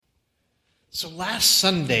So last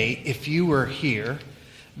Sunday, if you were here,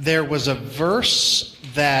 there was a verse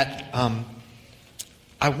that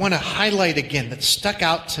I want to highlight again that stuck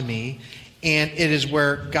out to me, and it is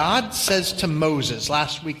where God says to Moses.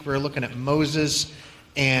 Last week we were looking at Moses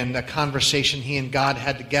and a conversation he and God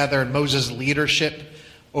had together, and Moses' leadership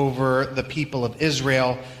over the people of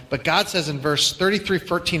Israel. But God says in verse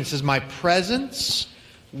 33:14, it says, "My presence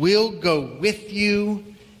will go with you,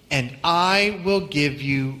 and I will give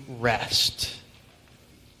you rest."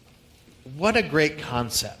 What a great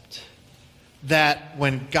concept. That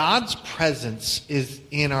when God's presence is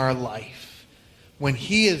in our life, when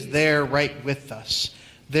He is there right with us,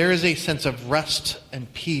 there is a sense of rest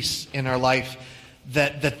and peace in our life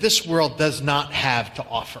that this world does not have to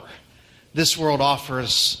offer. This world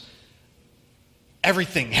offers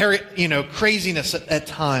everything, craziness at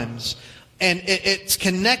times. And it's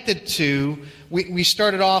connected to, we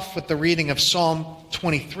started off with the reading of Psalm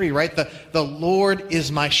 23, right? The Lord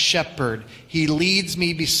is my shepherd. He leads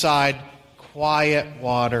me beside quiet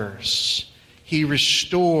waters. He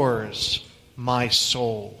restores my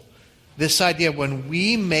soul. This idea, when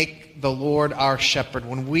we make the Lord our shepherd,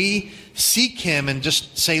 when we seek Him and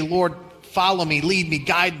just say, Lord, follow me, lead me,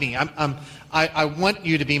 guide me. I want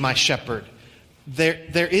you to be my shepherd.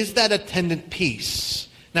 There is that attendant peace.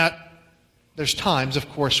 Now, there's times, of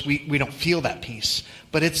course, we don't feel that peace,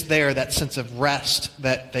 but it's there, that sense of rest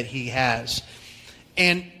that He has.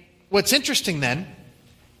 And what's interesting then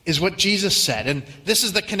is what Jesus said, and this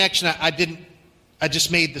is the connection I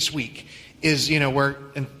just made this week, is, where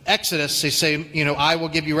in Exodus they say, I will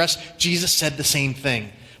give you rest. Jesus said the same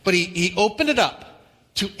thing. But he opened it up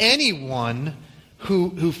to anyone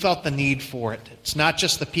who felt the need for it. It's not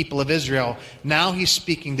just the people of Israel. Now He's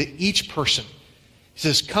speaking to each person. He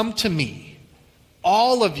says, "Come to me,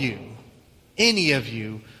 all of you, any of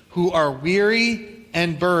you who are weary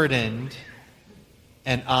and burdened,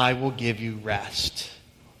 and I will give you rest."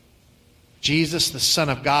 Jesus, the Son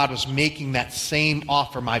of God, was making that same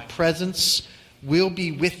offer. My presence will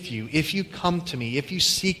be with you if you come to me, if you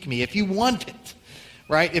seek me, if you want it,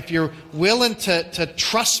 right? If you're willing to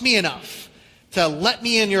trust me enough to let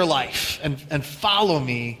me in your life and follow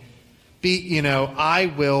me,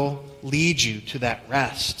 I will lead you to that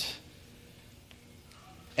rest.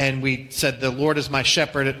 And we said the Lord is my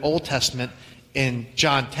shepherd. At Old Testament, in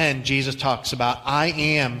John 10, Jesus talks about, I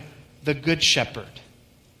am the good shepherd.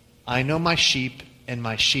 I know my sheep, and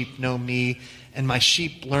my sheep know me, and my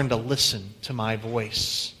sheep learn to listen to my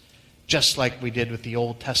voice, just like we did with the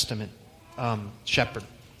Old Testament shepherd.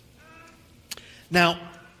 Now,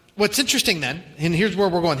 what's interesting then, and here's where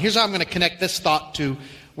we're going. Here's how I'm going to connect this thought to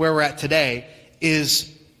where we're at today, is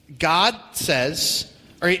God says,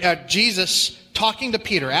 or Jesus talking to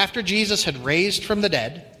Peter after Jesus had raised from the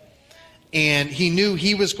dead, and he knew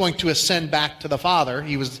he was going to ascend back to the Father.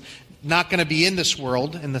 He was not going to be in this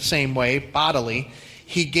world in the same way, bodily.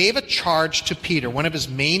 He gave a charge to Peter, one of his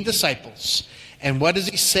main disciples. And what does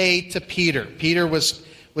he say to Peter? Peter was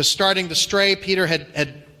starting to stray. Peter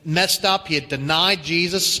had messed up. He had denied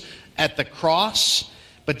Jesus at the cross.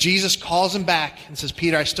 But Jesus calls him back and says,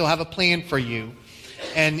 Peter, I still have a plan for you.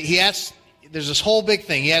 And he asks, there's this whole big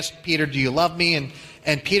thing. He asks Peter, do you love me?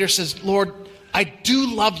 And Peter says, Lord, I do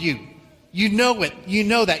love you. You know it. You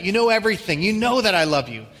know that. You know everything. You know that I love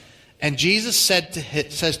you. And Jesus says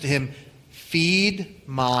to him, feed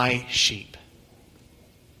my sheep.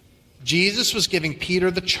 Jesus was giving Peter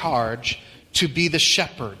the charge to be the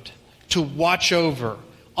shepherd, to watch over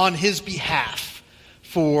on his behalf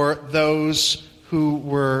for those who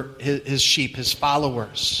were his sheep, his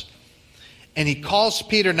followers. And he calls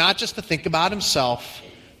Peter not just to think about himself,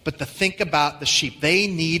 but to think about the sheep. They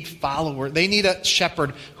need followers. They need a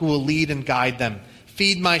shepherd who will lead and guide them.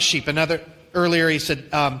 Feed my sheep. Earlier he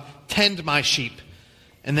said, tend my sheep.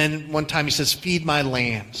 And then one time he says, feed my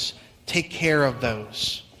lambs. Take care of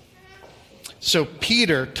those. So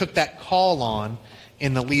Peter took that call on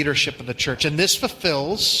in the leadership of the church. And this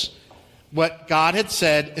fulfills what God had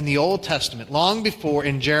said in the Old Testament, long before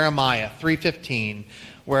in Jeremiah 3:15,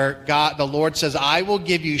 where the Lord says, I will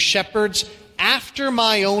give you shepherds after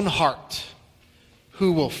my own heart,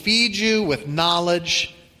 who will feed you with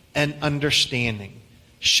knowledge and understanding.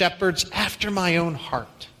 Shepherds after my own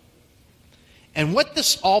heart. And what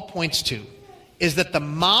this all points to is that the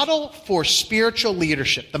model for spiritual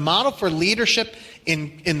leadership, the model for leadership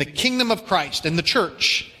in the kingdom of Christ, in the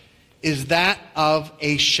church, is that of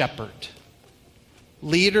a shepherd.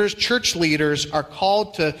 Church leaders are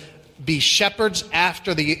called to be shepherds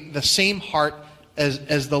after the same heart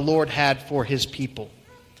as the Lord had for his people.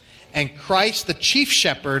 And Christ, the chief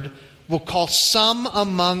shepherd, will call some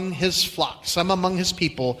among his flock, some among his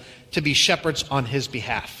people, to be shepherds on his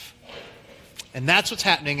behalf. And that's what's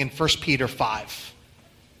happening in 1 Peter 5.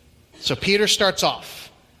 So Peter starts off,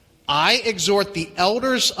 I exhort the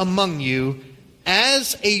elders among you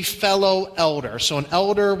as a fellow elder. So an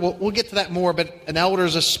elder, we'll get to that more, but an elder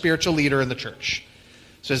is a spiritual leader in the church.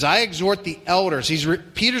 So as I exhort the elders,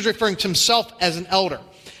 Peter's referring to himself as an elder.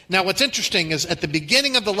 Now what's interesting is at the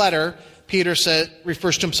beginning of the letter, Peter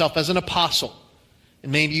refers to himself as an apostle.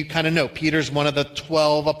 And maybe you kind of know, Peter's one of the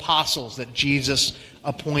 12 apostles that Jesus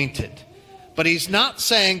appointed. But he's not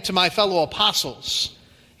saying to my fellow apostles.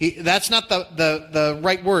 That's not the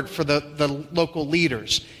right word for the local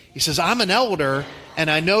leaders. He says, I'm an elder,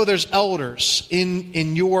 and I know there's elders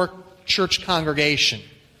in your church congregation.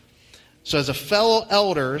 So as a fellow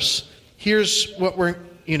elders, here's what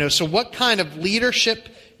so what kind of leadership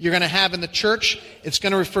you're going to have in the church? It's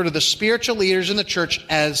going to refer to the spiritual leaders in the church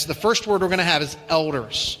as the first word we're going to have is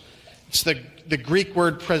elders. It's the Greek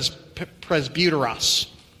word presbyteros.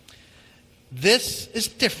 This is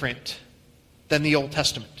different than the Old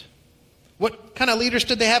Testament. What kind of leaders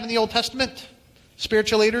did they have in the Old Testament?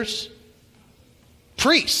 Spiritual leaders?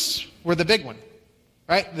 Priests were the big one,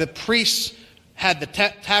 right? The priests had the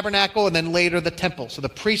tabernacle and then later the temple. So the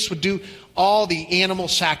priests would do all the animal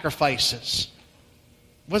sacrifices.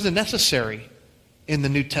 It wasn't necessary in the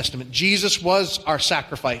New Testament. Jesus was our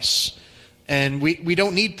sacrifice. And we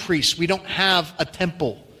don't need priests. We don't have a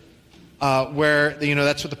temple where,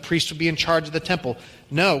 that's what the priest would be in charge of the temple.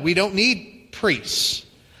 No, we don't need priests.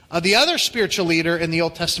 The other spiritual leader in the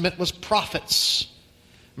Old Testament was prophets.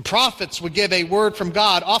 And prophets would give a word from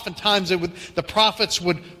God. Oftentimes the prophets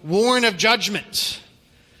would warn of judgment,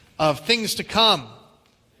 of things to come.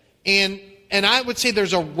 And I would say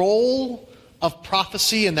there's a role of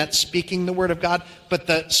prophecy in that speaking the word of God. But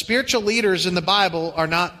the spiritual leaders in the Bible are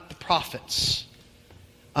not the prophets.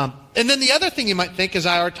 And then the other thing you might think, as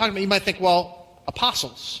I already talked about, you might think, well,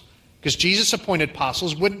 apostles. Because Jesus appointed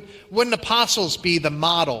apostles. Wouldn't apostles be the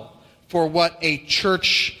model for what a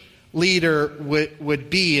church leader would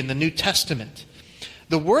be in the New Testament?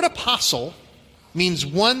 The word apostle means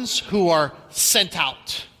ones who are sent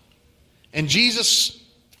out. And Jesus'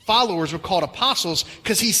 followers were called apostles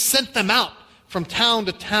because he sent them out from town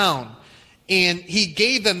to town. And he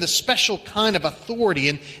gave them the special kind of authority.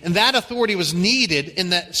 And that authority was needed,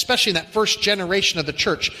 especially in that first generation of the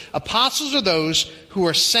church. Apostles are those who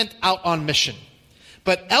are sent out on mission.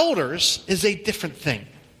 But elders is a different thing.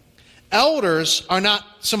 Elders are not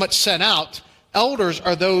so much sent out. Elders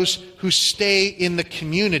are those who stay in the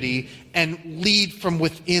community and lead from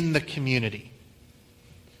within the community.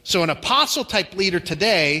 So an apostle-type leader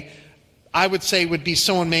today, I would say, would be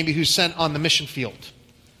someone maybe who's sent on the mission field.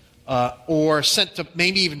 Or sent to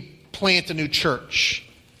maybe even plant a new church.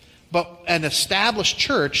 But an established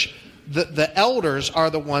church, the elders are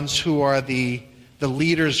the ones who are the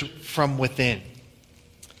leaders from within.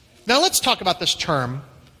 Now let's talk about this term,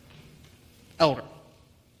 elder.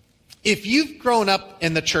 If you've grown up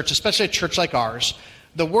in the church, especially a church like ours,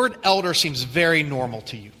 the word elder seems very normal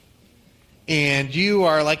to you. And you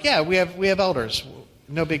are like, yeah, we have elders.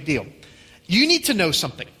 No big deal. You need to know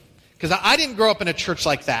something. Because I didn't grow up in a church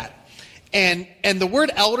like that. And the word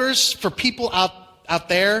elders for people out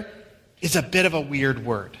there is a bit of a weird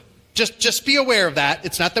word. Just be aware of that.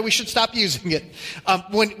 It's not that we should stop using it.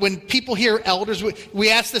 When people hear elders, we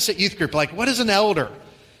ask this at youth group, like, what is an elder?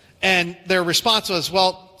 And their response was,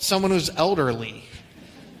 well, someone who's elderly.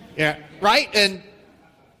 Yeah, right? And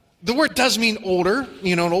the word does mean older,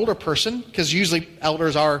 an older person, because usually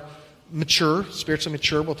elders are mature, spiritually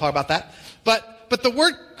mature. We'll talk about that. But the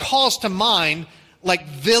word calls to mind like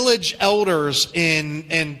village elders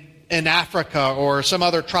in Africa or some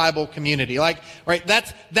other tribal community. Like, right,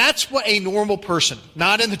 that's what a normal person,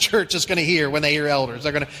 not in the church, is going to hear when they hear elders.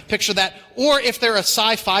 They're going to picture that. Or if they're a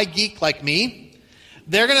sci-fi geek like me,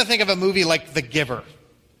 they're going to think of a movie like The Giver.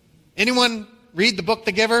 Anyone read the book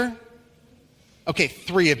The Giver? Okay,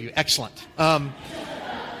 3 of you. Excellent.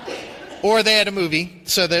 Or they had a movie.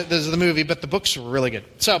 So there's the movie, but the books were really good.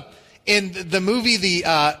 So in the movie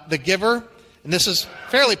The Giver, and this is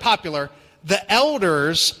fairly popular, the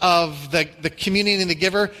elders of the community in The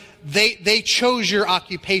Giver, they chose your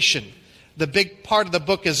occupation. The big part of the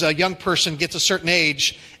book is a young person gets a certain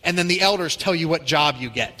age, and then the elders tell you what job you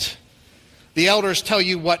get. The elders tell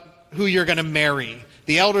you who you're going to marry.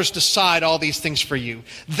 The elders decide all these things for you.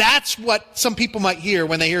 That's what some people might hear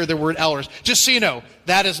when they hear the word elders. Just so you know,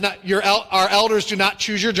 that is not our elders do not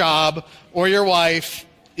choose your job or your wife.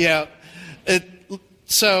 Yeah.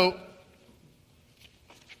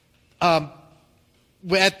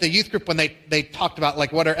 at the youth group when they talked about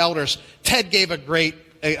like what are elders, Ted gave a great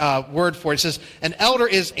word for it. It says, an elder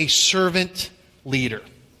is a servant leader.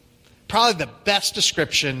 Probably the best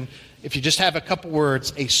description, if you just have a couple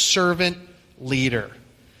words, a servant leader.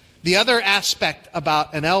 The other aspect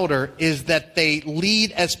about an elder is that they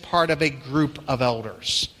lead as part of a group of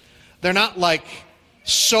elders. They're not like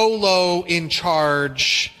solo in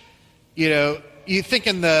charge. You think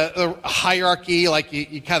in the hierarchy, like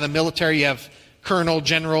you kind of the military, you have colonel,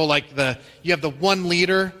 general, you have the one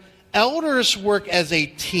leader. Elders work as a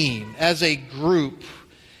team, as a group.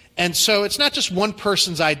 And so it's not just one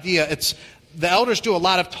person's idea. It's the elders do a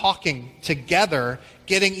lot of talking together,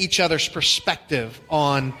 getting each other's perspective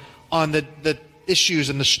on the issues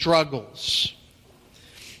and the struggles.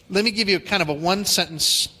 Let me give you kind of a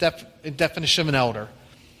one-sentence definition of an elder.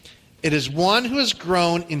 It is one who has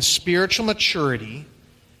grown in spiritual maturity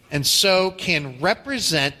and so can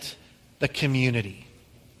represent the community.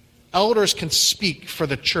 Elders can speak for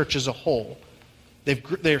the church as a whole.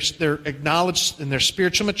 They're acknowledged in their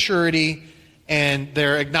spiritual maturity, and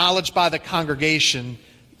they're acknowledged by the congregation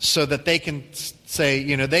so that they can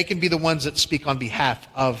say, they can be the ones that speak on behalf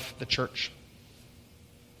of the church.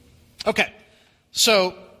 Okay,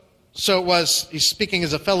 so he's speaking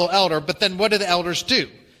as a fellow elder, but then what do the elders do?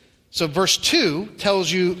 So verse 2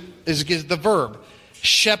 tells you, is the verb,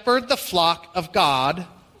 shepherd the flock of God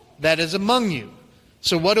that is among you.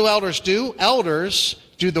 So what do elders do? Elders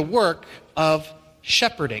do the work of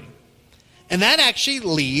shepherding. And that actually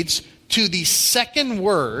leads to the second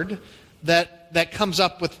word that comes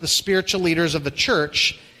up with the spiritual leaders of the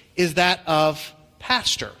church, is that of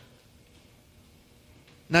pastor.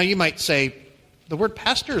 Now you might say, the word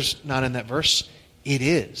pastor is not in that verse. It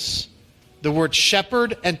is. The word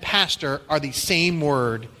shepherd and pastor are the same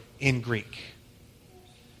word in Greek.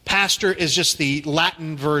 Pastor is just the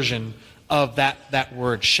Latin version of that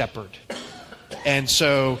word shepherd. And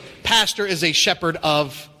so pastor is a shepherd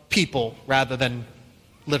of people rather than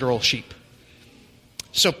literal sheep.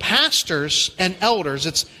 So pastors and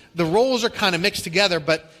elders, the roles are kind of mixed together,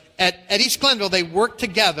 but at East Glenville they work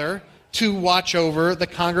together to watch over the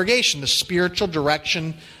congregation, the spiritual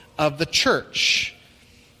direction of the church.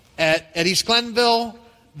 At East Glenville,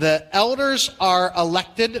 the elders are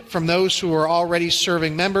elected from those who are already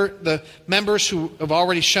serving the members who have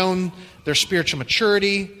already shown their spiritual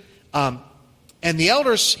maturity. And the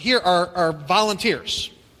elders here are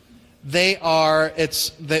volunteers.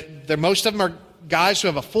 Most of them are guys who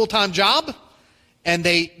have a full-time job, and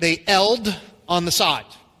they eld on the side.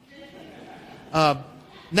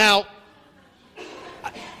 Now,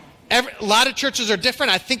 a lot of churches are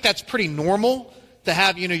different. I think that's pretty normal to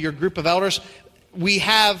have, your group of elders. We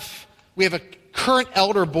have a current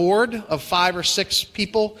elder board of 5 or 6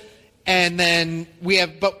 people, and then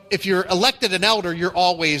but if you're elected an elder, you're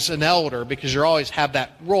always an elder because you always have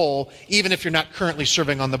that role, even if you're not currently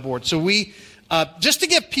serving on the board. So just to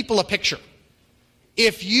give people a picture,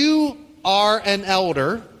 if you are an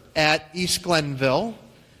elder at East Glenville,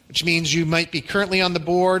 which means you might be currently on the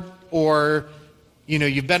board or,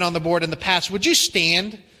 you've been on the board in the past, would you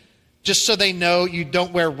stand just so they know you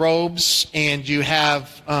don't wear robes and you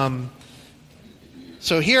have...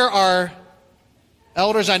 So here are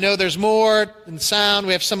elders. I know there's more in sound.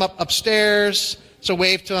 We have some upstairs, so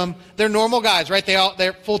wave to them. They're normal guys, right?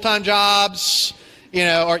 They're full-time jobs,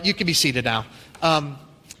 or you can be seated now.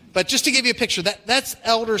 But just to give you a picture, that's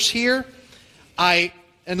elders here. Like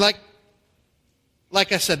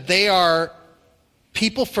I said, they are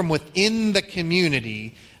people from within the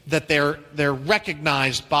community that they're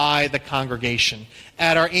recognized by the congregation.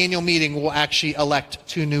 At our annual meeting, we'll actually elect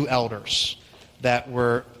 2 new elders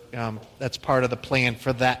that's part of the plan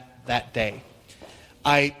for that day.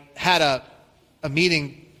 I had a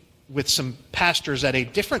meeting with some pastors at a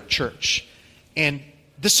different church, and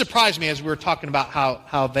this surprised me as we were talking about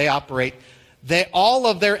how they operate. All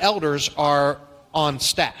of their elders are on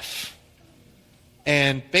staff.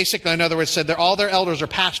 And basically, in other words, said all their elders are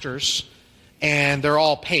pastors, and they're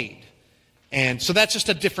all paid. And so that's just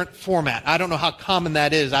a different format. I don't know how common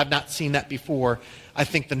that is. I've not seen that before. I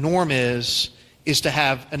think the norm is to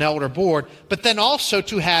have an elder board, but then also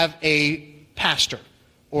to have a pastor,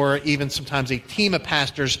 or even sometimes a team of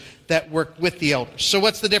pastors that work with the elders. So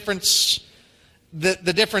what's the difference? The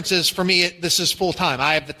difference is, for me, this is full-time.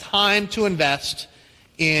 I have the time to invest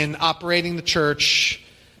in operating the church,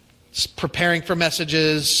 preparing for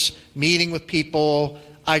messages, meeting with people.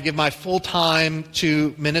 I give my full time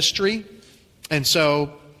to ministry, and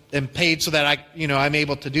so am paid so that I'm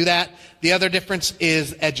able to do that. The other difference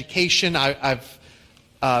is education. I've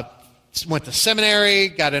went to seminary,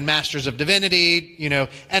 got a master's of divinity,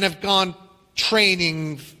 and have gone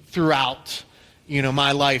training throughout,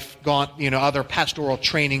 my life, gone, other pastoral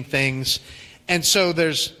training things. And so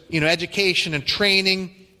there's, education and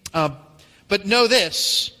training. But know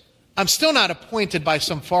this, I'm still not appointed by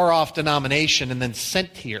some far-off denomination and then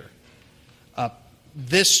sent here.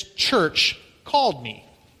 This church called me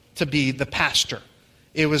to be the pastor.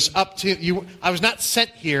 It was up to you. I was not sent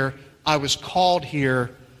here. I was called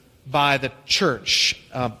here by the church.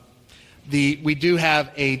 We do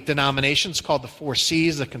have a denomination. It's called the 4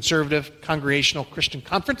 C's, the Conservative Congregational Christian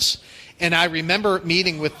Conference. And I remember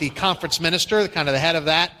meeting with the conference minister, kind of the head of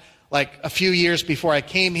that, like a few years before I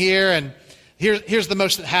came here. And here's the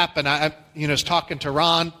most that happened. I was talking to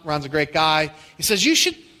Ron. Ron's a great guy. He says, you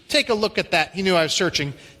should take a look at that. He knew I was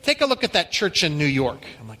searching. Take a look at that church in New York.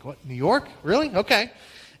 I'm like, what, New York? Really? Okay.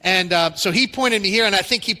 And so he pointed me here, and I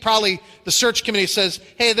think the search committee says,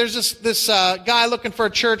 hey, there's this guy looking for a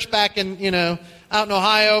church back in, out in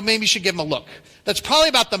Ohio. Maybe you should give him a look. That's probably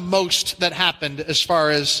about the most that happened as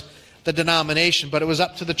far as the denomination, but it was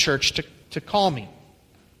up to the church to call me.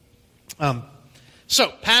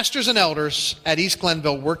 So pastors and elders at East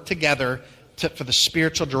Glenville work together for the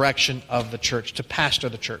spiritual direction of the church, to pastor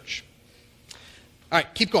the church. All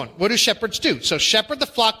right, keep going. What do shepherds do? So shepherd the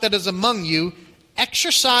flock that is among you,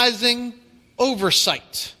 exercising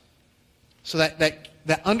oversight. So that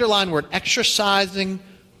underlined word, exercising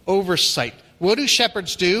oversight. What do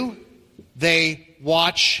shepherds do? They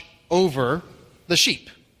watch over the sheep.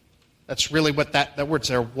 That's really what that word's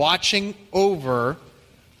there. Watching over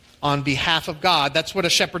on behalf of God. That's what a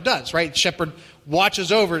shepherd does, right? Shepherd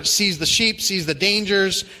watches over, sees the sheep, sees the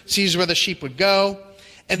dangers, sees where the sheep would go.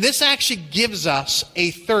 And this actually gives us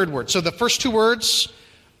a third word. So the first 2 words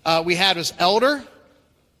we had was elder,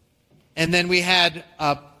 and then we had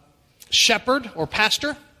shepherd or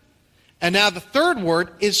pastor. And now the third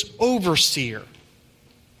word is overseer.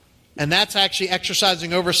 And that's actually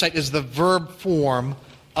exercising oversight is the verb form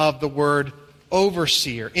of the word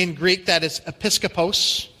overseer. In Greek, that is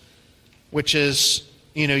episkopos, which is,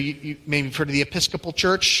 you maybe refer to the Episcopal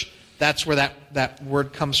Church. That's where that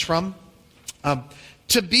word comes from.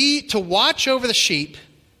 To watch over the sheep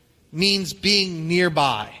means being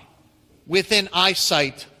nearby, within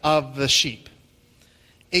eyesight of the sheep.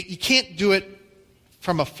 You can't do it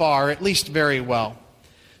from afar, at least very well.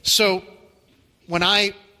 So when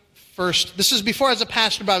this is before I was a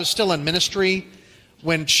pastor, but I was still in ministry.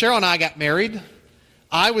 When Cheryl and I got married,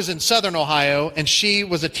 I was in southern Ohio, and she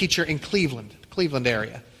was a teacher in Cleveland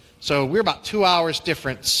area. So we're about 2 hours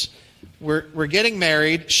difference. We're getting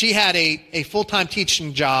married. She had a full-time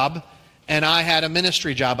teaching job, and I had a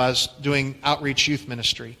ministry job. I was doing outreach youth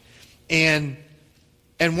ministry. And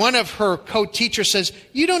one of her co-teachers says,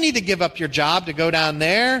 you don't need to give up your job to go down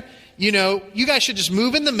there. You guys should just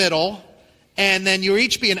move in the middle, and then you'll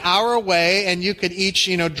each be an hour away, and you could each,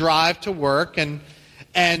 drive to work. And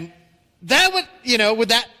that would,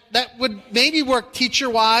 that would maybe work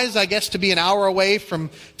teacher-wise, I guess, to be an hour away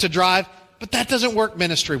to drive. But that doesn't work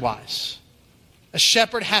ministry-wise. A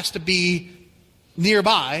shepherd has to be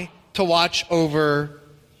nearby to watch over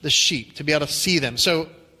the sheep, to be able to see them. So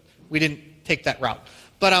we didn't take that route.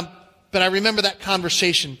 But I remember that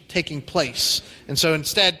conversation taking place. And so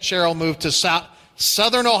instead, Cheryl moved to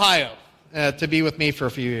southern Ohio to be with me for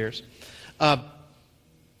a few years.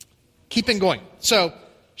 Keeping going. So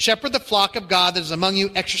shepherd the flock of God that is among you,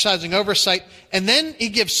 exercising oversight. And then he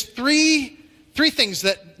gives three things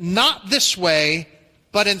that not this way,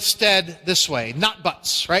 but instead this way. Not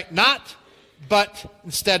buts, right? Not, but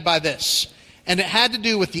instead by this. And it had to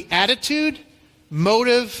do with the attitude,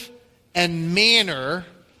 motive, and manner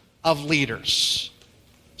of leaders.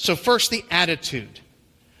 So first, the attitude.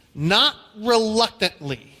 Not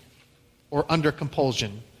reluctantly or under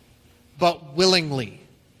compulsion, but willingly.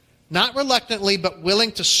 Not reluctantly, but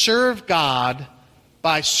willing to serve God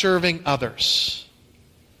by serving others.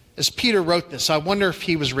 As Peter wrote this, I wonder if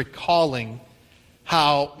he was recalling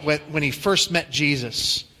how when he first met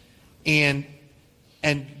Jesus and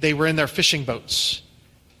they were in their fishing boats,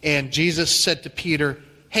 and Jesus said to Peter,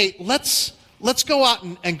 hey, let's go out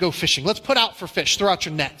and go fishing. Let's put out for fish. Throw out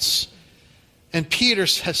your nets. And Peter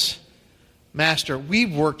says, Master,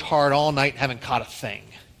 we've worked hard all night, haven't caught a thing.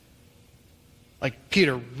 Like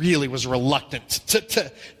Peter really was reluctant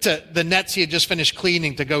to the nets he had just finished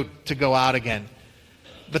cleaning to go out again.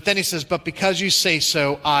 But then he says, but because you say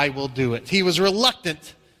so, I will do it. He was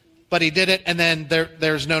reluctant, but he did it. And then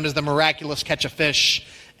there's known as the miraculous catch of fish.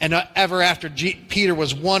 And ever after, Peter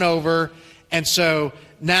was won over. And so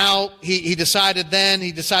now he decided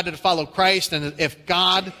to follow Christ. And if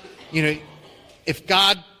God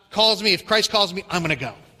calls me, if Christ calls me, I'm going to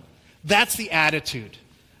go. That's the attitude.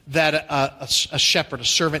 that a shepherd, a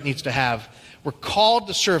servant needs to have. We're called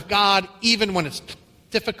to serve God even when it's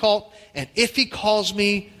difficult. And if he calls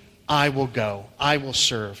me, I will go. I will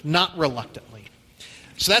serve, not reluctantly.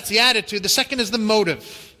 So that's the attitude. The second is the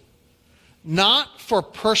motive. Not for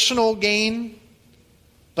personal gain,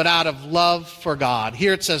 but out of love for God.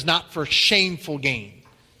 Here it says not for shameful gain.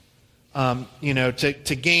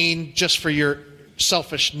 To gain just for your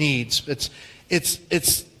selfish needs.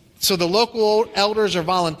 It's so the local elders or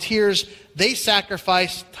volunteers, they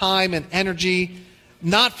sacrifice time and energy,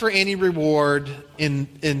 not for any reward in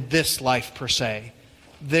this life per se.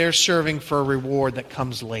 They're serving for a reward that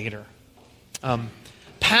comes later.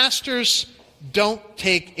 Pastors don't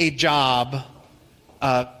take a job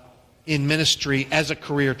in ministry as a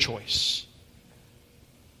career choice.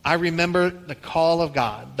 I remember the call of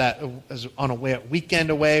God that was on a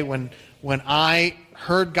weekend away when I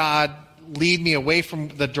heard God lead me away from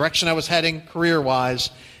the direction I was heading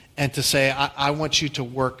career-wise and to say, I want you to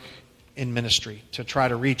work in ministry, to try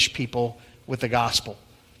to reach people with the gospel.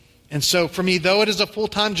 And so for me, though it is a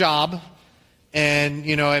full-time job and,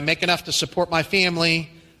 I make enough to support my family,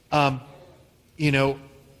 I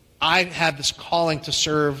have this calling to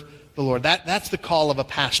serve the Lord. That's the call of a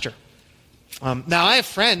pastor. Now, I have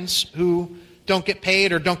friends who don't get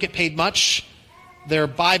paid or don't get paid much. They're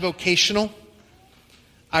bivocational.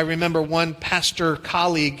 I remember one pastor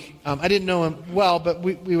colleague, I didn't know him well, but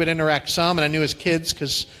we would interact some, and I knew his kids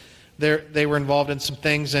because they were involved in some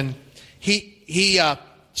things. And he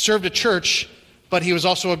served a church, but he was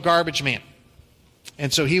also a garbage man.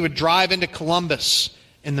 And so he would drive into Columbus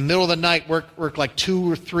in the middle of the night, work like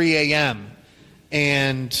 2 or 3 a.m.,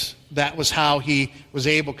 and that was how he was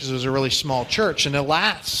able, because it was a really small church. And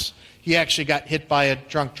alas, he actually got hit by a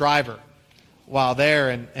drunk driver while there.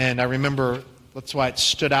 And I remember that's why it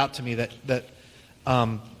stood out to me but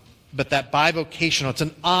that bivocational, it's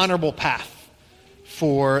an honorable path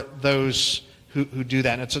for those who do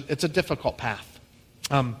that. And it's a difficult path.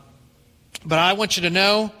 But I want you to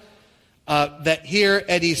know that here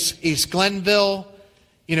at East Glenville,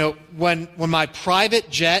 when my private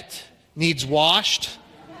jet needs washed,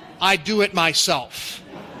 I do it myself.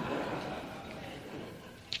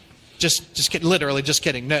 Just kidding, literally, just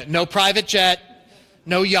kidding. No private jet,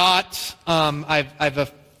 no yacht. I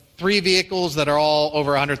have 3 vehicles that are all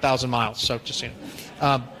over 100,000 miles. So just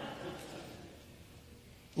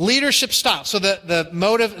leadership style. So the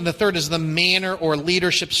motive, and the third is the manner or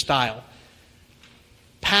leadership style.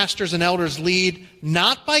 Pastors and elders lead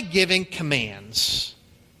not by giving commands,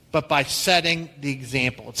 but by setting the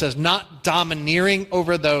example. It says not domineering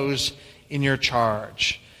over those in your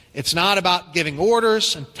charge. It's not about giving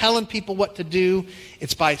orders and telling people what to do.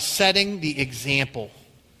 It's by setting the example,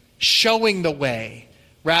 showing the way,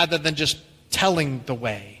 rather than just telling the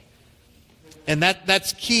way. And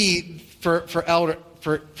that's key for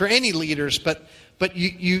any leaders, but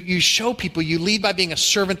you show people, you lead by being a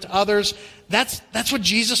servant to others. That's what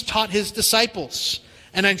Jesus taught his disciples.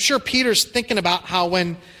 And I'm sure Peter's thinking about how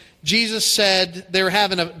when Jesus said they were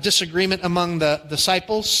having a disagreement among the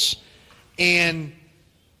disciples, and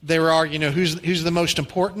they were arguing, who's the most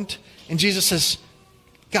important? And Jesus says,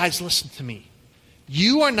 guys, listen to me.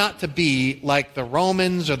 You are not to be like the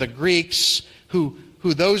Romans or the Greeks who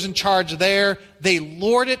those in charge there, they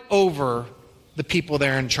lord it over the people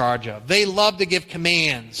they're in charge of. They love to give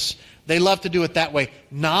commands. They love to do it that way.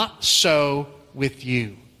 Not so with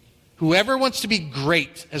you. Whoever wants to be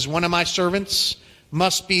great as one of my servants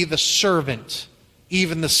must be the servant,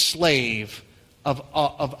 even the slave of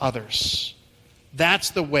others.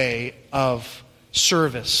 That's the way of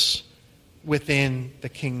service within the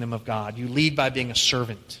kingdom of God. You lead by being a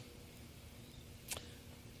servant.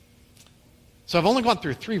 So I've only gone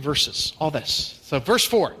through 3 verses, all this. So verse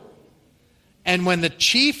 4. And when the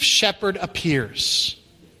chief shepherd appears,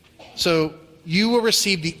 so you will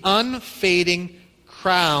receive the unfading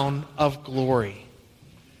crown of glory.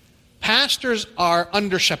 Pastors are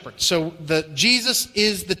under shepherds. So Jesus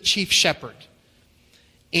is the chief shepherd.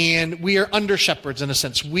 And we are under shepherds in a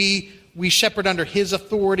sense. We shepherd under his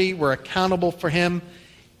authority. We're accountable for him.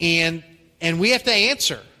 And we have to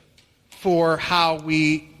answer for how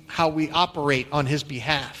we operate on his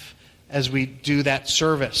behalf as we do that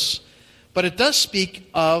service. But it does speak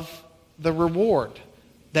of the reward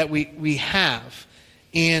that we have.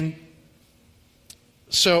 And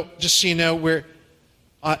so just so you know, we're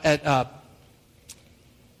at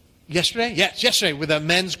yesterday? Yes, yesterday with the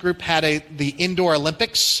men's group had the Indoor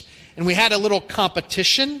Olympics. And we had a little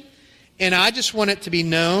competition. And I just want it to be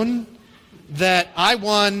known that I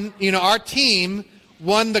won, our team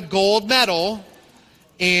won the gold medal.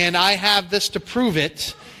 And I have this to prove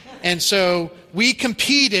it. And so we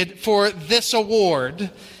competed for this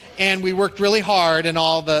award, and we worked really hard in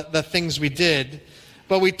all the things we did.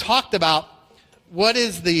 But we talked about what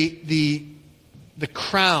is the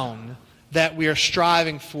crown that we are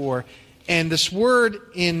striving for. And this word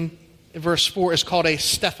in verse 4 is called a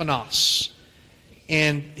Stephanos.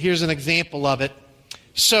 And here's an example of it.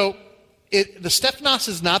 So the Stephanos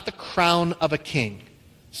is not the crown of a king.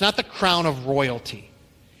 It's not the crown of royalty.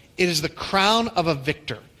 It is the crown of a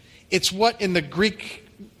victor. It's what in the Greek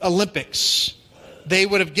Olympics they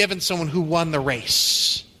would have given someone who won the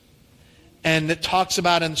race. And it talks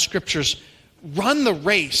about in the scriptures, run the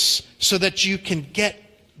race so that you can get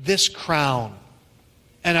this crown.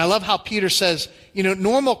 And I love how Peter says,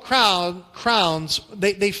 normal crowns,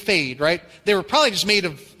 they fade, right? They were probably just made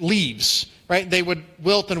of leaves, right? They would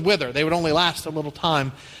wilt and wither. They would only last a little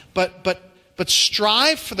time. But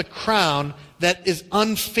strive for the crown that is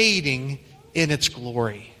unfading in its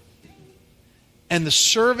glory. And the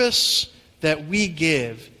service that we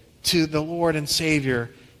give to the Lord and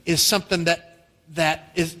Savior is something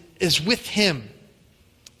that is with Him.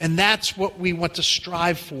 And that's what we want to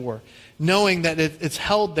strive for, knowing that it's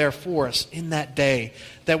held there for us in that day,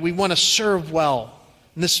 that we want to serve well.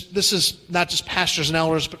 And this is not just pastors and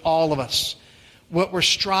elders, but all of us. What we're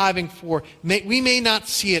striving for, we may not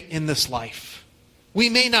see it in this life. We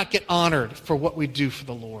may not get honored for what we do for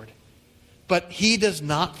the Lord. But He does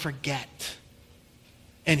not forget.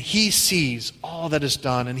 And He sees all that is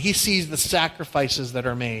done. And He sees the sacrifices that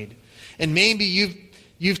are made. And maybe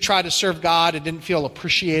you've tried to serve God and didn't feel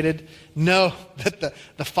appreciated. Know that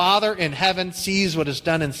the Father in heaven sees what is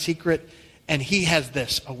done in secret. And He has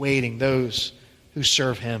this awaiting those who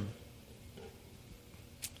serve Him.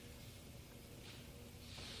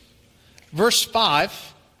 Verse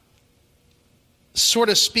 5 sort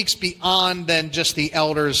of speaks beyond than just the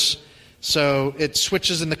elders. So it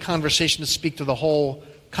switches in the conversation to speak to the whole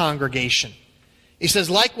congregation. He says,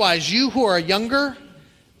 likewise, you who are younger,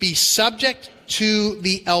 be subject to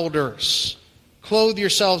the elders. Clothe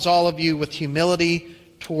yourselves, all of you, with humility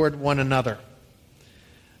toward one another.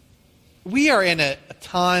 We are in a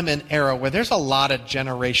time and era where there's a lot of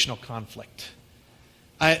generational conflict.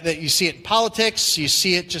 That you see it in politics, you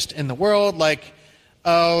see it just in the world,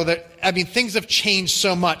 things have changed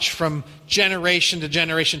so much from generation to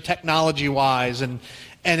generation technology-wise, and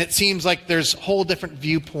it seems like there's whole different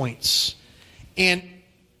viewpoints. And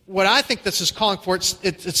what I think this is calling for,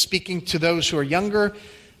 it's speaking to those who are younger,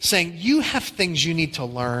 saying, you have things you need to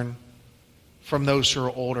learn from those who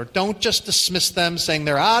are older. Don't just dismiss them, saying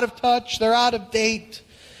they're out of touch, they're out of date.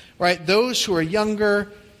 Right? Those who are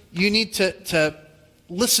younger, you need to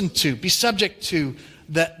listen to, be subject to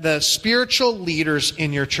the spiritual leaders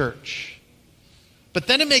in your church. But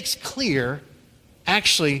then it makes clear,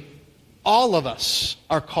 actually, all of us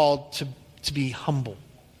are called to be humble.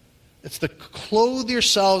 It's to clothe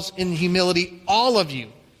yourselves in humility, all of you.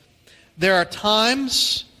 There are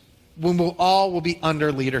times when we all will be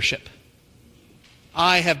under leadership.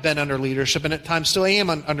 I have been under leadership, and at times still am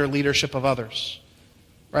under leadership of others.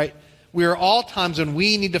 Right? We are all times when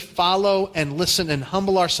we need to follow and listen and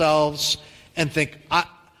humble ourselves and think,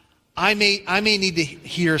 I may need to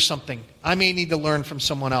hear something. I may need to learn from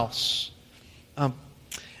someone else.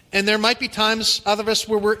 And there might be times, other of us,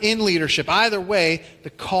 where we're in leadership. Either way, the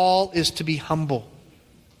call is to be humble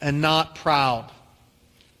and not proud.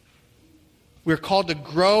 We're called to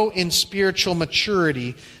grow in spiritual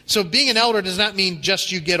maturity. So being an elder does not mean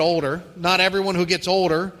just you get older. Not everyone who gets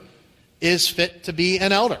older is fit to be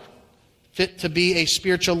an elder, fit to be a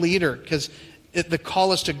spiritual leader, because the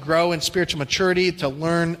call is to grow in spiritual maturity, to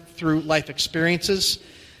learn through life experiences.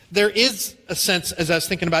 There is a sense, as I was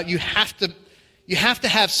thinking about, you have to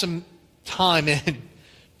have some time in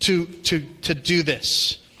to do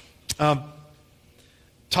this.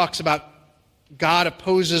 Talks about God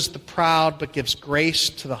opposes the proud but gives grace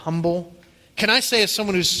to the humble. Can I say, as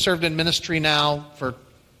someone who's served in ministry now for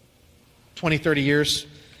 20, 30 years,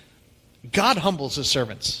 God humbles His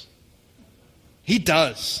servants. He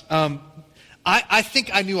does. I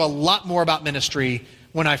think I knew a lot more about ministry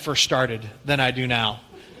when I first started than I do now.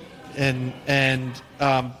 And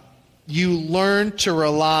you learn to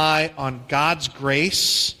rely on God's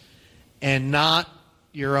grace and not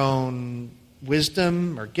your own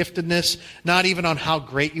wisdom or giftedness, not even on how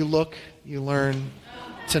great you look. You learn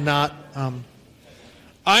to not...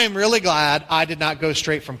 I am really glad I did not go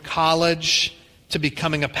straight from college to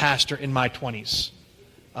becoming a pastor in my 20s.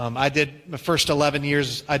 I did the first 11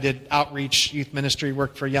 years, I did outreach, youth ministry,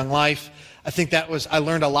 worked for Young Life. I think I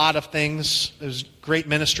learned a lot of things. It was great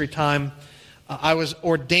ministry time. I was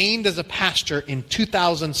ordained as a pastor in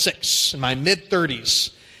 2006, in my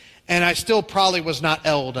mid-30s. And I still probably was not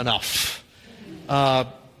eld enough. But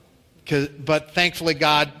thankfully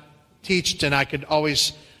God taught, and I could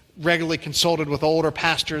always regularly consulted with older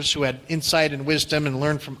pastors who had insight and wisdom and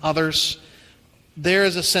learned from others. There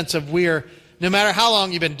is a sense of no matter how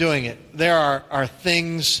long you've been doing it, there are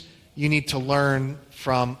things you need to learn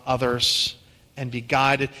from others and be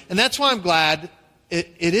guided. And that's why I'm glad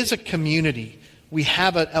it is a community. We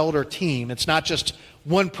have an elder team. It's not just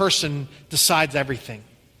one person decides everything.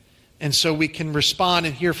 And so we can respond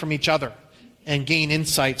and hear from each other and gain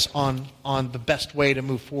insights on the best way to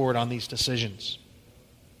move forward on these decisions.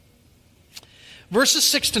 Verses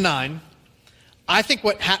 6 to 9, I think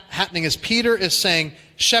what's happening is Peter is saying,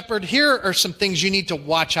 shepherd, here are some things you need to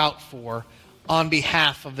watch out for on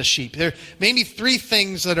behalf of the sheep. There may be 3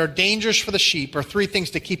 things that are dangerous for the sheep, or 3 things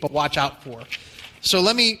to keep a watch out for. So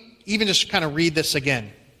let me even just kind of read this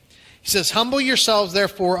again. He says, humble yourselves,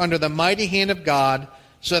 therefore, under the mighty hand of God,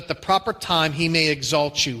 so that at the proper time he may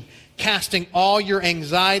exalt you, casting all your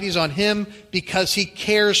anxieties on him because he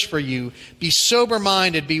cares for you. Be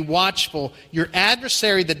sober-minded, be watchful. Your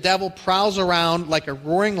adversary, the devil, prowls around like a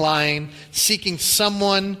roaring lion, seeking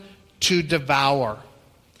someone to devour.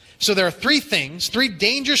 So there are 3 things, 3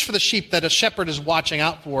 dangers for the sheep that a shepherd is watching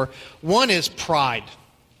out for. One is pride.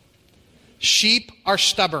 Sheep are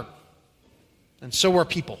stubborn, and so are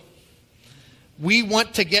people. We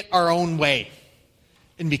want to get our own way.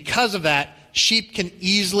 And because of that, sheep can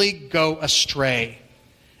easily go astray.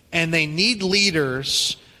 And they need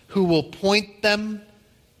leaders who will point them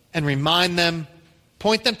and remind them,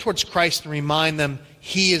 point them towards Christ and remind them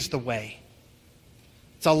he is the way.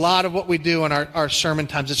 It's a lot of what we do in our sermon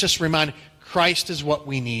times. It's just reminding Christ is what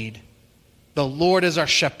we need. The Lord is our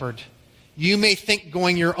shepherd. You may think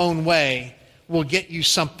going your own way will get you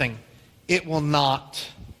something. It will not.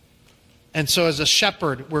 And so as a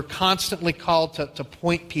shepherd, we're constantly called to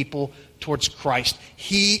point people towards Christ.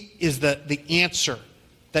 He is the answer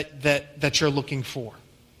that you're looking for,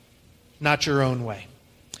 not your own way.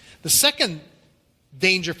 The second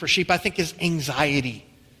danger for sheep, I think, is anxiety.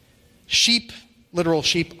 Sheep, literal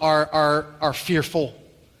sheep, are fearful,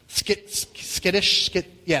 skittish,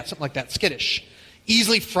 something like that, skittish,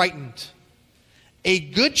 easily frightened. A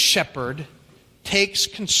good shepherd takes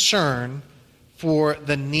concern for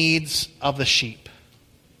the needs of the sheep,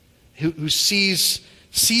 who sees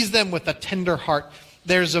them with a tender heart.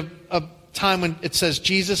 There's a time when it says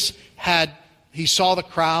Jesus he saw the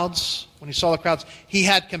crowds. When he saw the crowds, he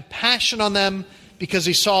had compassion on them because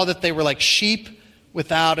he saw that they were like sheep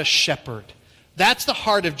without a shepherd. That's the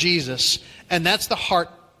heart of Jesus, and that's the heart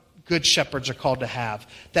good shepherds are called to have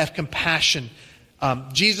compassion.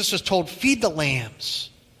 Jesus was told, feed the lambs.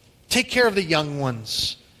 Take care of the young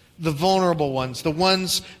ones, the vulnerable ones, the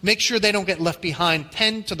ones, make sure they don't get left behind.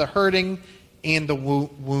 Tend to the hurting and the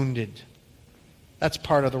wounded. That's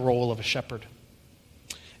part of the role of a shepherd.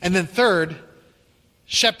 And then third,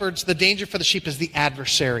 shepherds, the danger for the sheep is the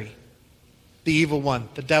adversary, the evil one,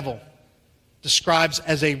 the devil, describes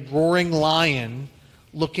as a roaring lion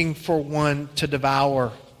looking for one to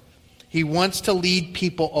devour. He wants to lead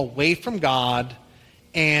people away from God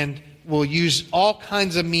and will use all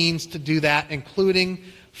kinds of means to do that, including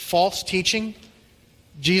false teaching.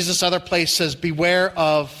 Jesus' other place says, beware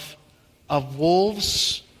of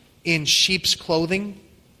wolves in sheep's clothing.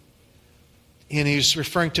 And he's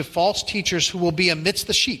referring to false teachers who will be amidst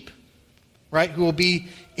the sheep, right? Who will be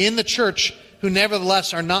in the church, who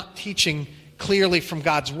nevertheless are not teaching clearly from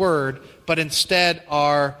God's word, but instead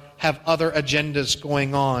have other agendas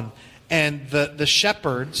going on. And the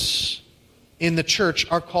shepherds in the church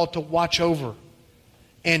are called to watch over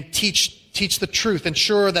and teach the truth,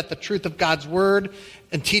 ensure that the truth of God's word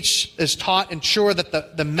and is taught, ensure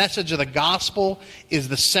that the message of the gospel is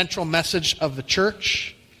the central message of the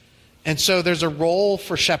church. And so there's a role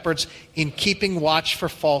for shepherds in keeping watch for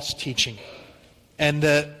false teaching. And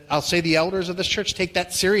I'll say the elders of this church take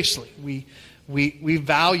that seriously. We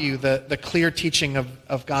value the clear teaching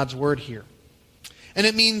of God's word here. And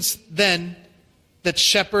it means then that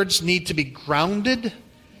shepherds need to be grounded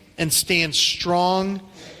and stand strong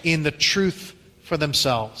in the truth for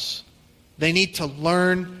themselves. They need to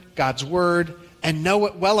learn God's word and know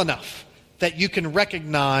it well enough that you can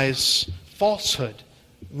recognize falsehood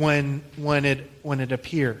when it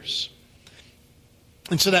appears.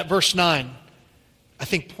 And so that verse 9, I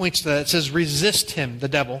think, points to that. It says, resist him, the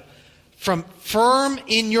devil, from firm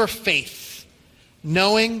in your faith,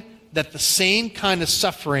 knowing that the same kinds of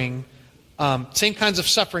suffering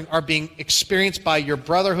are being experienced by your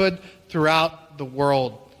brotherhood throughout the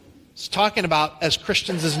world. It's talking about, as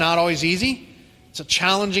Christians, is not always easy. It's a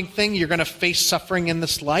challenging thing. You're going to face suffering in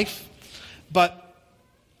this life. But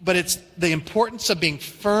but it's the importance of being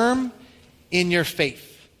firm in your faith.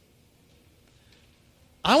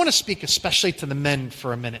 I want to speak especially to the men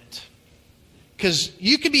for a minute. Because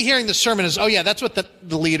you could be hearing the sermon as, oh yeah, that's what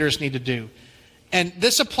the leaders need to do. And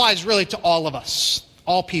this applies really to all of us,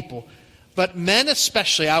 all people. But men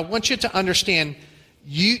especially, I want you to understand,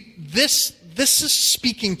 this is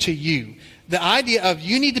speaking to you. The idea of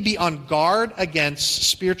you need to be on guard against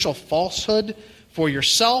spiritual falsehood for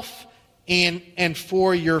yourself and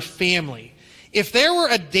for your family. If there were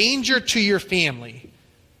a danger to your family,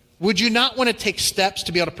 would you not want to take steps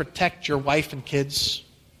to be able to protect your wife and kids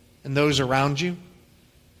and those around you?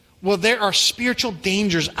 Well, there are spiritual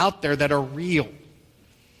dangers out there that are real.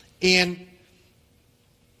 And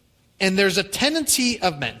there's a tendency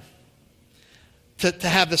of men to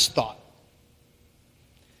have this thought.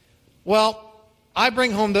 Well, I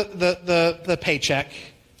bring home the paycheck,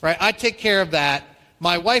 right? I take care of that.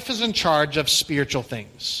 My wife is in charge of spiritual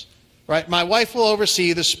things, right? My wife will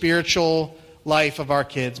oversee the spiritual life of our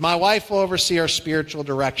kids. My wife will oversee our spiritual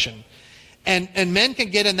direction. And men can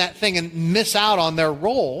get in that thing and miss out on their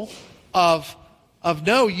role of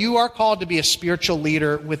no, you are called to be a spiritual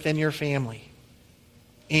leader within your family.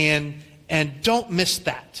 And don't miss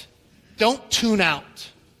that. Don't tune out.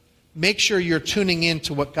 Make sure you're tuning in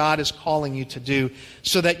to what God is calling you to do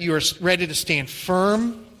so that you are ready to stand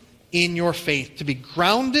firm in your faith, to be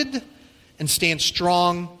grounded and stand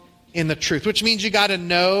strong in the truth, which means you got to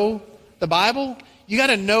know the Bible. You got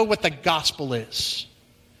to know what the gospel is.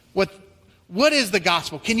 What is the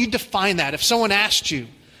gospel? Can you define that? If someone asked you,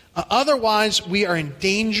 otherwise we are in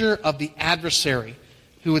danger of the adversary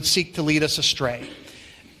who would seek to lead us astray.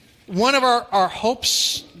 One of our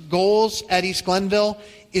hopes, goals at East Glenville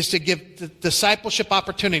is to give discipleship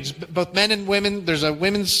opportunities, both men and women. There's a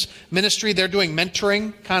women's ministry. They're doing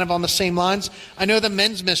mentoring kind of on the same lines. I know the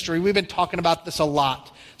men's ministry, we've been talking about this a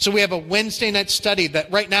lot. So we have a Wednesday night study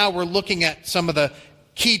that right now we're looking at some of the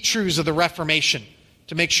key truths of the Reformation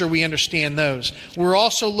to make sure we understand those. We're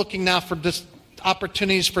also looking now for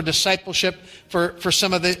opportunities for discipleship for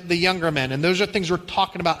some of the younger men. And those are things we're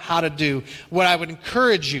talking about how to do. What I would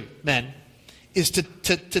encourage you, men, is to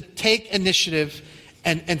take initiative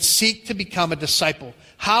and seek to become a disciple.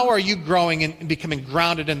 How are you growing and becoming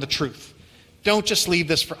grounded in the truth? Don't just leave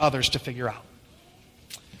this for others to figure out.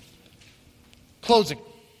 Closing.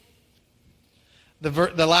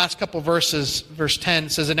 The last couple verses, verse 10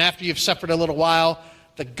 says, and after you've suffered a little while,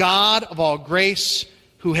 the God of all grace,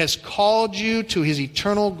 who has called you to his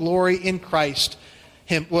eternal glory in Christ,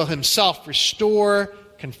 will himself restore,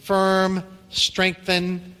 confirm,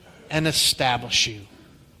 strengthen, and establish you.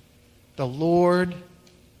 The Lord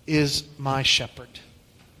is my shepherd.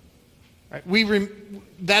 Right?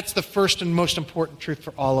 That's the first and most important truth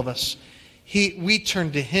for all of us. We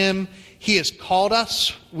turn to him. He has called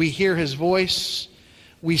us. We hear his voice.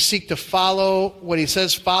 We seek to follow what he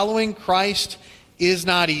says. Following Christ is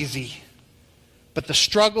not easy. But the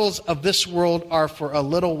struggles of this world are for a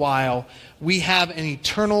little while. We have an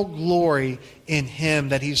eternal glory in him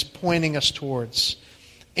that he's pointing us towards.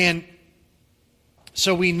 And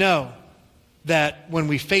so we know that when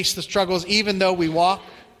we face the struggles, even though we walk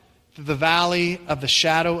through the valley of the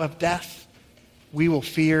shadow of death, we will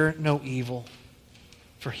fear no evil,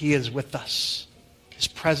 for he is with us. His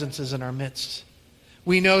presence is in our midst.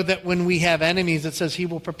 We know that when we have enemies, it says he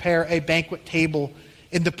will prepare a banquet table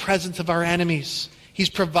in the presence of our enemies. He's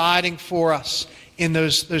providing for us in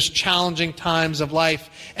those challenging times of life.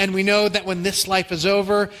 And we know that when this life is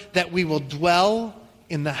over, that we will dwell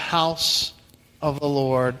in the house of the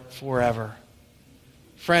Lord forever.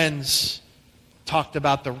 Friends talked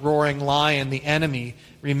about the roaring lion, the enemy.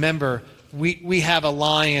 Remember, we have a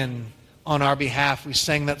lion on our behalf. We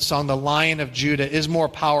sang that song, the Lion of Judah is more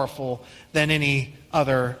powerful than any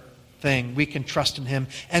other thing. We can trust in him.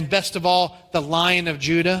 And best of all, the Lion of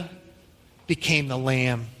Judah became the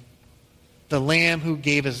Lamb who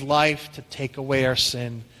gave his life to take away our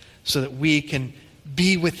sin so that we can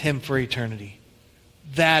be with him for eternity.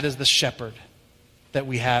 That is the shepherd that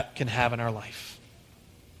we can have in our life.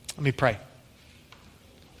 Let me pray.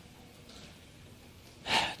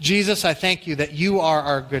 Jesus, I thank you that you are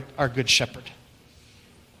our good shepherd,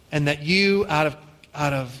 and that you, out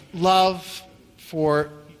of love for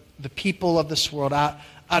the people of this world, out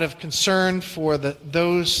of concern for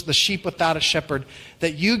the sheep without a shepherd,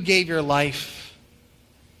 that you gave your life,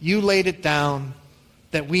 you laid it down,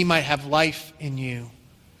 that we might have life in you,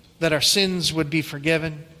 that our sins would be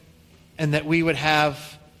forgiven, and that we would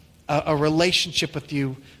have a relationship with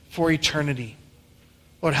you for eternity.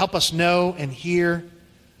 Lord, help us know and hear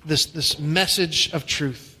this message of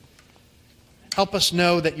truth. Help us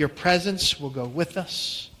know that your presence will go with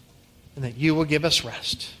us. and that you will give us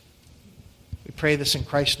rest. We pray this in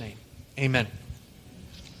Christ's name. Amen.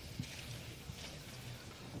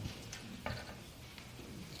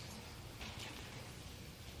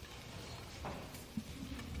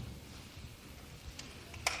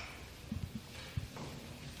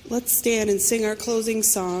 Let's stand and sing our closing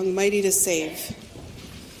song, Mighty to Save.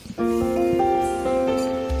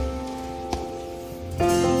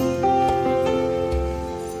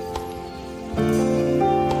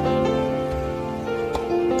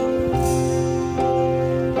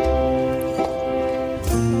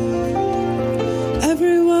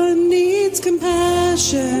 Everyone needs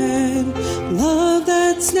compassion, love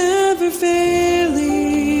that's never failing.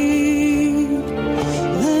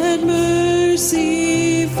 Let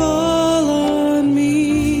mercy fall on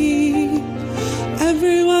me.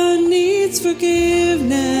 Everyone needs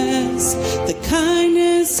forgiveness, the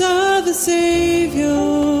kindness of the Savior,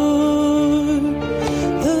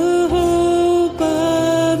 the hope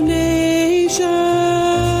of nations.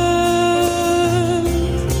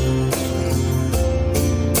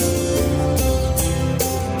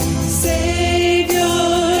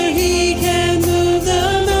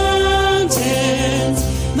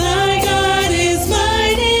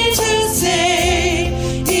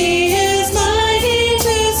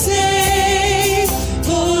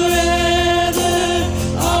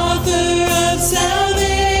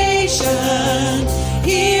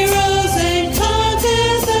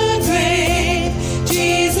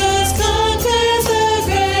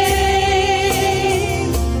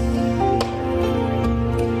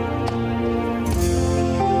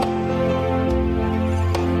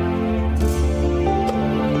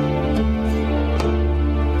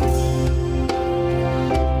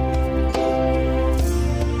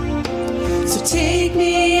 Take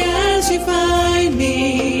me as you find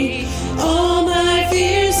me, all my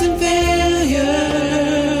fears and failures.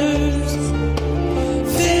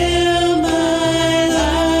 Fill my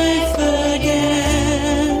life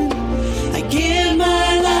again. I give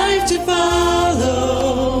my life to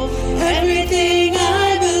follow everything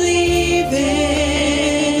I believe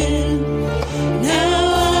in.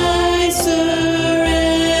 Now I surrender.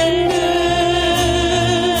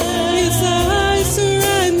 Yes, I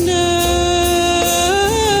surrender.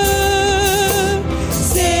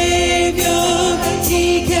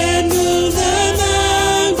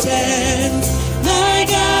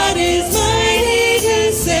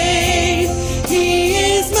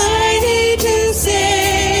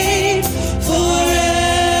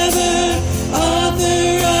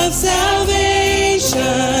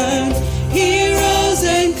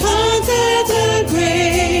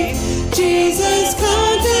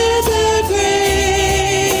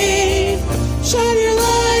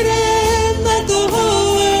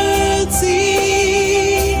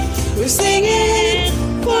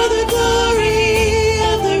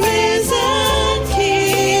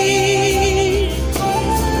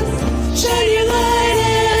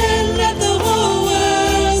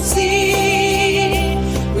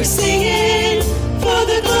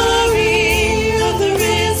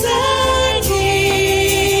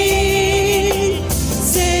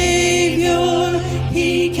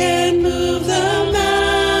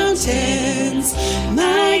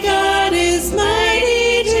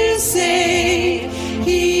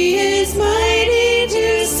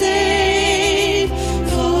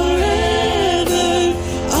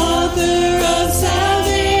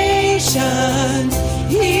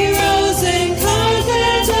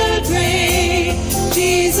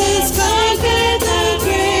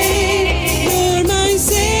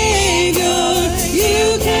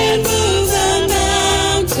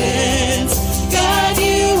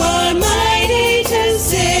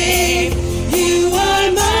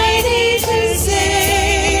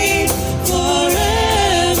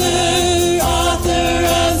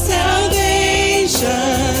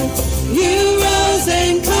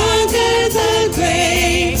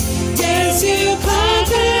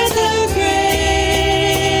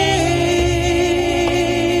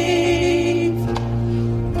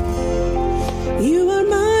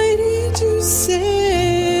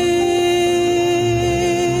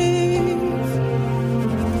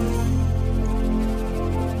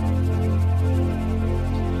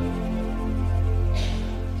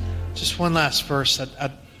 One last verse that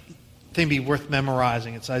I think be worth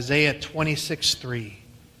memorizing. It's Isaiah 26:3.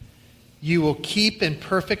 You will keep in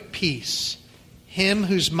perfect peace him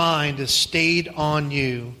whose mind is stayed on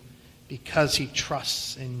you because he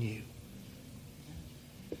trusts in you.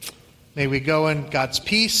 May we go in God's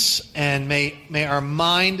peace, and may our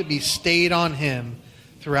mind be stayed on him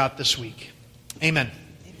throughout this week. Amen.